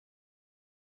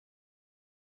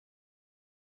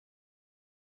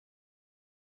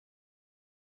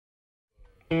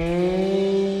Prison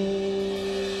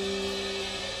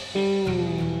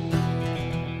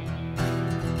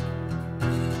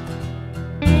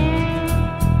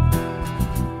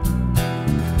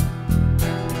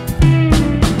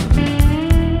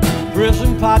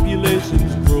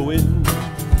population's growing,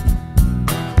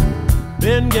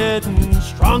 been getting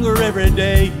stronger every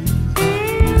day,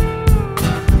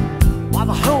 while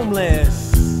the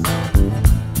homeless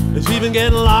is even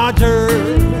getting larger.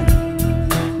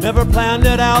 Never planned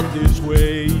it out this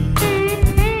way.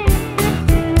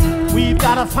 We've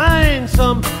got to find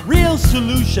some real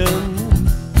solutions.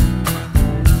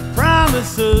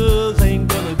 Promises ain't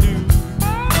gonna do.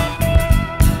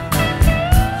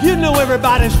 You know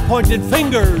everybody's pointing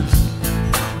fingers.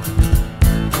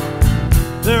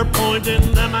 They're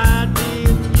pointing them at me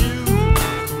and you.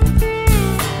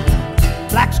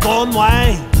 Black's gone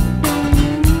white,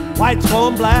 white's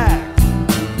gone black.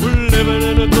 We're living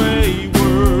in a gray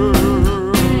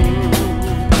world,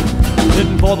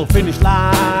 heading for the finish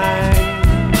line.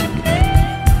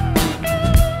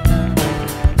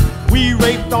 We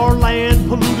raped our land,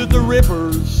 polluted the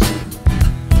rivers,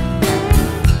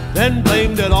 then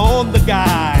blamed it on the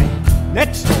guy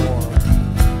next door.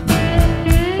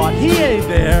 But he ain't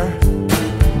there,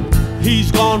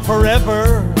 he's gone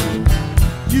forever.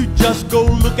 You just go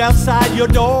look outside your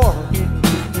door.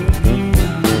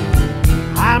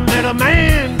 I met a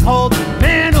man called the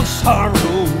Man of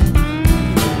Sorrow.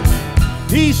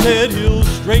 He said he'll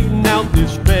straighten out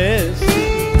this mess.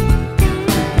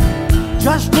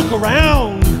 Just look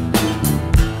around,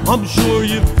 I'm sure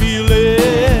you feel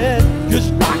it.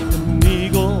 Just like an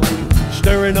eagle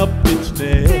stirring up its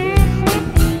nest.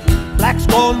 Black's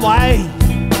gone white,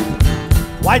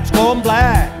 white's gone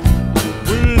black.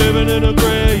 We're living in a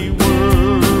gray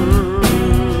world,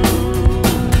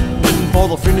 heading for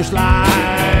the finish line.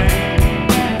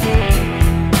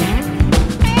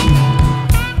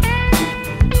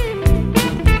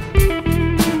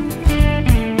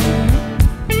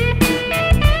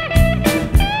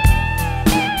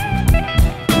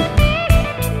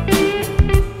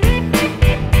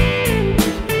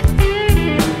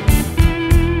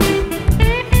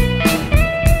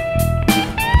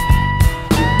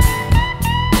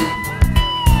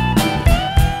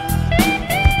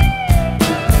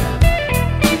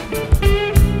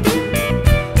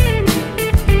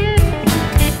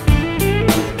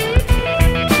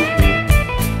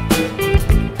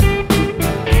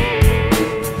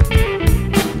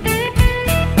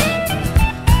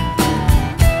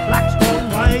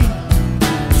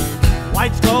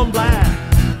 White's gone black,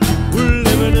 we're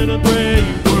living in a gray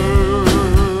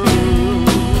world,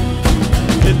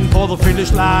 heading for the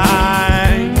finish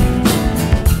line.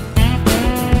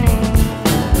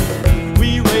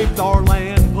 We raped our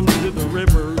land, polluted the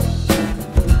rivers,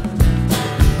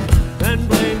 then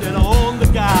blamed it on the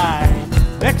guy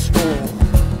next door.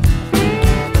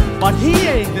 But he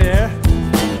ain't there,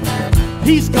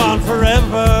 he's gone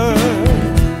forever.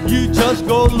 You just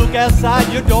go look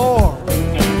outside your door.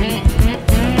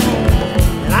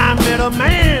 I met a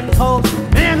man called the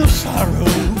Man of Sorrow.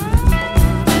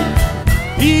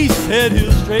 He said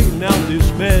he'll straighten out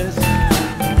this mess.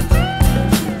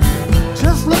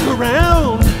 Just look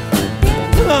around,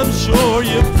 I'm sure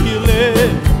you feel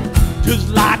it. Just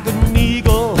like an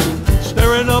eagle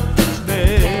stirring up its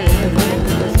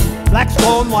nest. Black's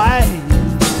gone white,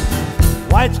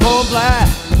 white's gone black.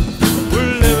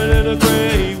 We're living in a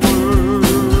gray world,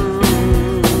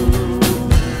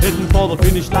 heading for the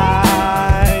finish line.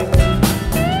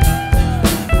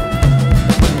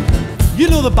 You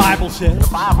know the Bible says,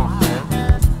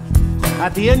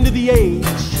 at the end of the age,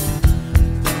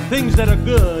 things that are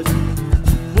good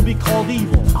will be called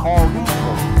evil.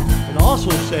 It also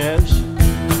says,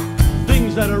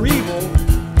 things that are evil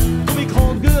will be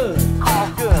called good.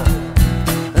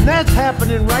 And that's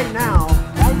happening right now,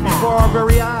 before our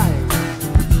very eyes.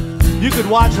 You could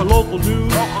watch a local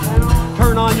news,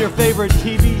 turn on your favorite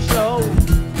TV show,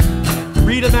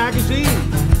 read a magazine,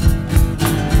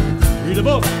 read a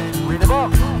book.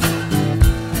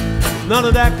 None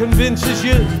of that convinces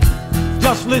you.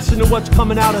 Just listen to what's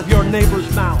coming out of your neighbor's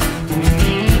mouth.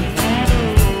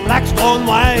 Black's gone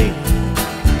white,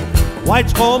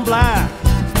 white's gone black.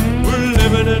 We're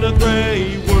living in a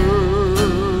gray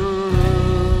world,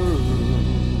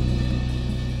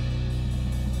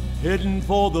 heading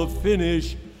for the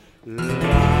finish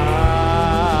line.